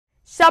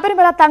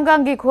Sabarimala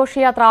Thankayanki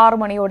Ghoshayathra 6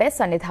 മണിയോടെ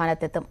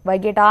സന്നിധാനത്തെത്തും.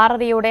 വൈകിട്ട്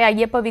 6:30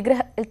 അയ്യപ്പ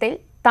വിഗ്രഹത്തിൽ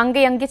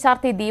തങ്കയങ്കി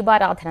ചാർത്തി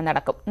ദീപാരാധന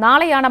നടക്കും.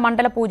 നാളെയാണ്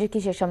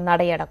മണ്ഡലപൂജയ്ക്ക് ശേഷം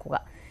നടയടക്കുക.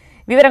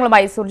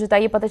 വിവരങ്ങളുമായി സുർജിത്ത്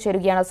അയ്യപ്പത്ത്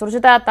ചേരുകയാണ്.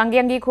 സുർജിത്ത്,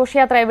 തങ്കയങ്കി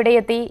ഘോഷയാത്ര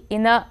എവിടെയെത്തി?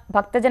 ഇന്ന്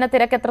ഭക്തജന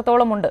തിരക്ക്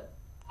എത്രത്തോളമുണ്ട്?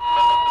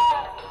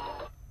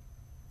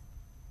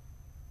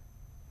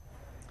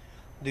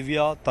 ദിവ്യ,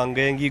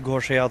 തങ്കയങ്കി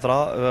ഘോഷയാത്ര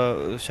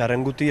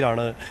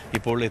ശരംകുത്തിയിലാണ്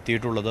ഇപ്പോൾ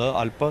എത്തിയിട്ടുള്ളത്.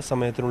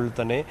 അല്പസമയത്തിനുള്ളിൽ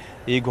തന്നെ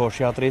ഈ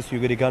ഘോഷയാത്രയെ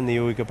സ്വീകരിക്കാൻ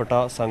നിയോഗിക്കപ്പെട്ട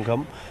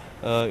സംഘം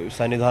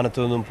സന്നിധാനത്ത്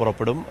നിന്നും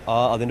പുറപ്പെടും.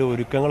 അതിൻ്റെ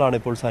ഒരുക്കങ്ങളാണ്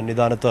ഇപ്പോൾ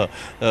സന്നിധാനത്ത്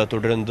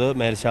തുടരുന്നത്.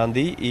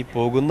 മേൽശാന്തി ഈ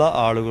പോകുന്ന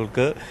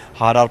ആളുകൾക്ക്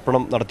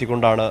ഹാരാർപ്പണം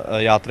നടത്തിക്കൊണ്ടാണ്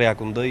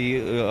യാത്രയാക്കുന്നത്. ഈ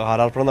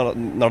ഹാരാർപ്പണം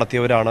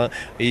നടത്തിയവരാണ്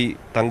ഈ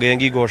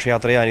തങ്കയങ്കി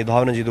ഘോഷയാത്രയെ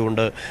അനുധാവനം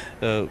ചെയ്തുകൊണ്ട്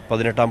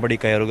 18ാം പടി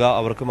കയറുക.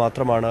 അവർക്ക്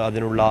മാത്രമാണ്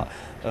അതിനുള്ള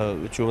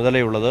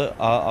ചുമതലയുള്ളത്.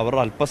 അവർ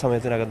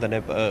അല്പസമയത്തിനകം തന്നെ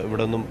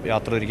ഇവിടെ നിന്നും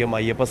യാത്ര തിരിക്കും.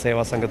 അയ്യപ്പ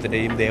സേവാ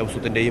സംഘത്തിൻ്റെയും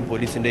ദേവസ്വത്തിൻ്റെയും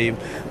പോലീസിൻ്റെയും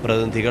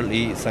പ്രതിനിധികൾ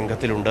ഈ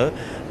സംഘത്തിലുണ്ട്.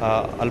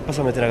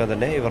 അല്പസമയത്തിനകം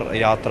തന്നെ ഇവർ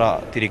യാത്ര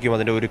തിരിക്കും.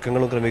 അതിൻ്റെ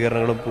ഒരുക്കങ്ങളും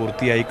ക്രമീകരണങ്ങളും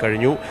പൂർത്തിയായി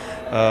കഴിഞ്ഞു.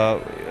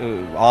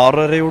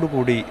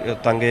 6:30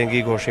 തങ്കയങ്കി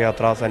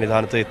ഘോഷയാത്ര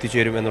സന്നിധാനത്ത്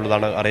എത്തിച്ചേരും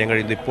എന്നുള്ളതാണ് അറിയാൻ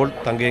കഴിയുന്നത്. ഇപ്പോൾ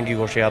തങ്കയങ്കി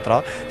ഘോഷയാത്ര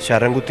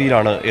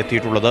ശരംകുത്തിയിലാണ്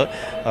എത്തിയിട്ടുള്ളത്.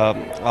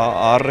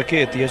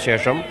 6:30 എത്തിയ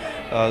ശേഷം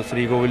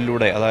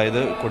ശ്രീകോവിലൂടെ,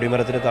 അതായത്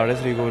കൊടിമരത്തിന് താഴെ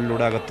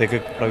ശ്രീകോവിലൂടെ അകത്തേക്ക്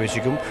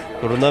പ്രവേശിക്കും.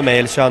 തുടർന്ന്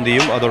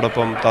മേൽശാന്തിയും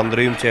അതോടൊപ്പം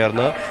തന്ത്രിയും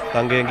ചേർന്ന്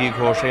തങ്കയങ്കി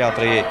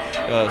ഘോഷയാത്രയെ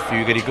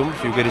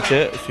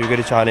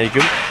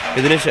സ്വീകരിച്ചാനയിക്കും.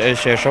 ഇതിന്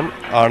ശേഷം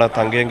ആണ്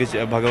തങ്കയങ്കി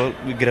ഭഗവത്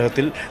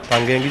വിഗ്രഹത്തിൽ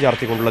തങ്കയങ്കി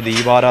ചാർത്തിക്കൊണ്ടുള്ള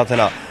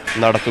ദീപാരാധന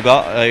നടത്തുക.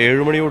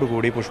 7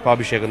 മണിയോടുകൂടി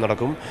പുഷ്പാഭിഷേകം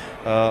നടക്കും.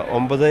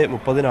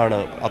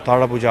 9:30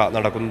 അത്താഴപൂജ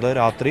നടക്കുന്നത്.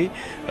 രാത്രി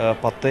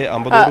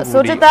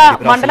 10:50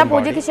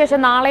 മണ്ഡലപൂജയ്ക്ക്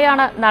ശേഷം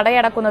നാളെയാണ്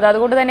നടയടക്കുന്നത്.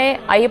 അതുകൊണ്ട് തന്നെ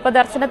അയ്യപ്പ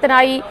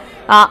ദർശനത്തിനായി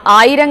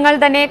ആയിരങ്ങൾ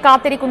തന്നെ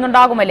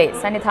കാത്തിരിക്കുന്നുണ്ടാകുമല്ലേ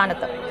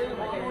സന്നിധാനത്ത്?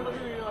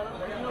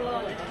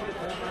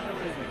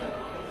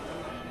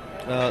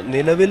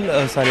 നിലവിൽ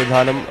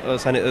സന്നിധാനം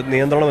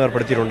നിയന്ത്രണം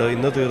ഏർപ്പെടുത്തിയിട്ടുണ്ട്.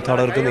 ഇന്ന്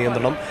തീർത്ഥാടകർക്ക്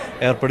നിയന്ത്രണം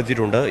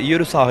ഏർപ്പെടുത്തിയിട്ടുണ്ട്. ഈ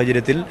ഒരു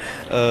സാഹചര്യത്തിൽ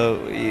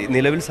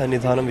നിലവിൽ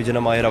സന്നിധാനം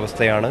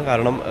വിജനമായൊരവസ്ഥയാണ്.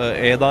 കാരണം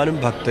ഏതാനും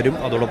ഭക്തരും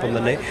അതോടൊപ്പം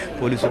തന്നെ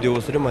പോലീസ്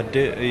ഉദ്യോഗസ്ഥരും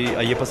മറ്റ് ഈ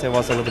അയ്യപ്പ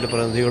സേവാ സംഘത്തിൻ്റെ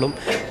പ്രതിനിധികളും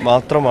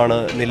മാത്രമാണ്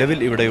നിലവിൽ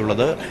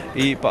ഇവിടെയുള്ളത്.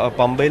 ഈ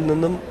പമ്പയിൽ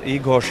നിന്നും ഈ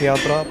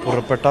ഘോഷയാത്ര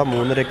പുറപ്പെട്ട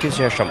 3:30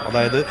 ശേഷം,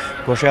 അതായത്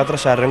ഘോഷയാത്ര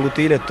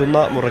ശരംകുത്തിയിൽ എത്തുന്ന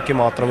മുറയ്ക്ക്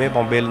മാത്രമേ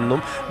പമ്പയിൽ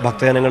നിന്നും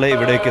ഭക്തജനങ്ങളെ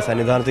ഇവിടേക്ക്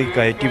സന്നിധാനത്തേക്ക്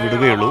കയറ്റി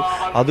വിടുകയുള്ളൂ.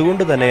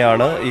 അതുകൊണ്ട്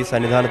തന്നെയാണ് ഈ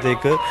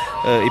സന്നിധാനത്തേക്ക്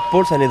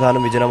ഇപ്പോൾ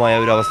സന്നിധാനം വിജനമായ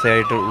ഒരു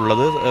അവസ്ഥയായിട്ട്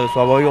ഉള്ളത്.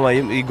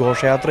 സ്വാഭാവികമായും ഈ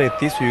ഘോഷയാത്ര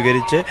എത്തി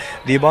സ്വീകരിച്ച്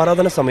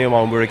ദീപാരാധന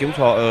സമയമാകുമ്പോഴേക്കും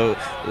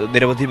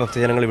നിരവധി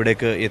ഭക്തജനങ്ങൾ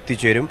ഇവിടേക്ക്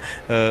എത്തിച്ചേരും.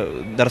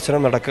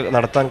 ദർശനം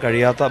നടത്താൻ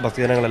കഴിയാത്ത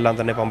ഭക്തജനങ്ങളെല്ലാം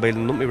തന്നെ പമ്പയിൽ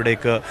നിന്നും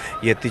ഇവിടേക്ക്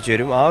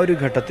എത്തിച്ചേരും. ആ ഒരു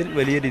ഘട്ടത്തിൽ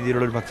വലിയ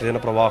രീതിയിലുള്ളൊരു ഭക്തജന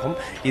പ്രവാഹം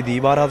ഈ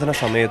ദീപാരാധന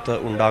സമയത്ത്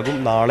ഉണ്ടാകും.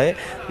 നാളെ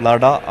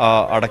നട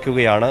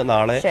അടയ്ക്കുകയാണ്.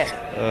 നാളെ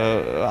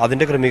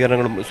അതിൻ്റെ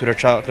ക്രമീകരണങ്ങളും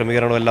സുരക്ഷാ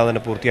ക്രമീകരണങ്ങളും എല്ലാം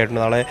തന്നെ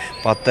പൂർത്തിയായിട്ടുണ്ട്. നാളെ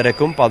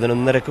 10:30-ക്കും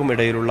 11:30-ക്കും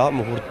ഇടയിലുള്ള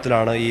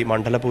മുഹൂർത്തത്തിലാണ് ഈ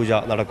മണ്ഡലപൂജ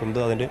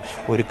നടക്കുന്നത്. അതിൻ്റെ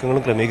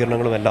ഒരുക്കങ്ങളും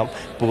ക്രമീകരണങ്ങളും എല്ലാം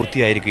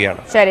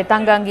പൂർത്തിയായിരിക്കുകയാണ്. ശരി,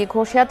 തങ്കയങ്കി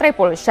ഘോഷയാത്ര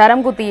ഇപ്പോൾ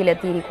ശരംകുത്തിയിൽ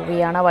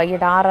എത്തിയിരിക്കുകയാണ്.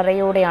 വൈകിട്ട്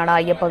 6:30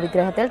 അയ്യപ്പ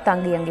വിഗ്രഹത്തിൽ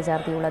തങ്കയങ്കി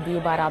ചാർത്തിയുള്ള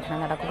ദീപാരാധന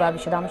നടക്കുക.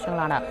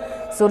 വിശദാംശങ്ങളാണ്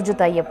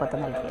സുർജിത്ത് അയ്യപ്പത്ത്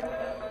നൽകിയത്.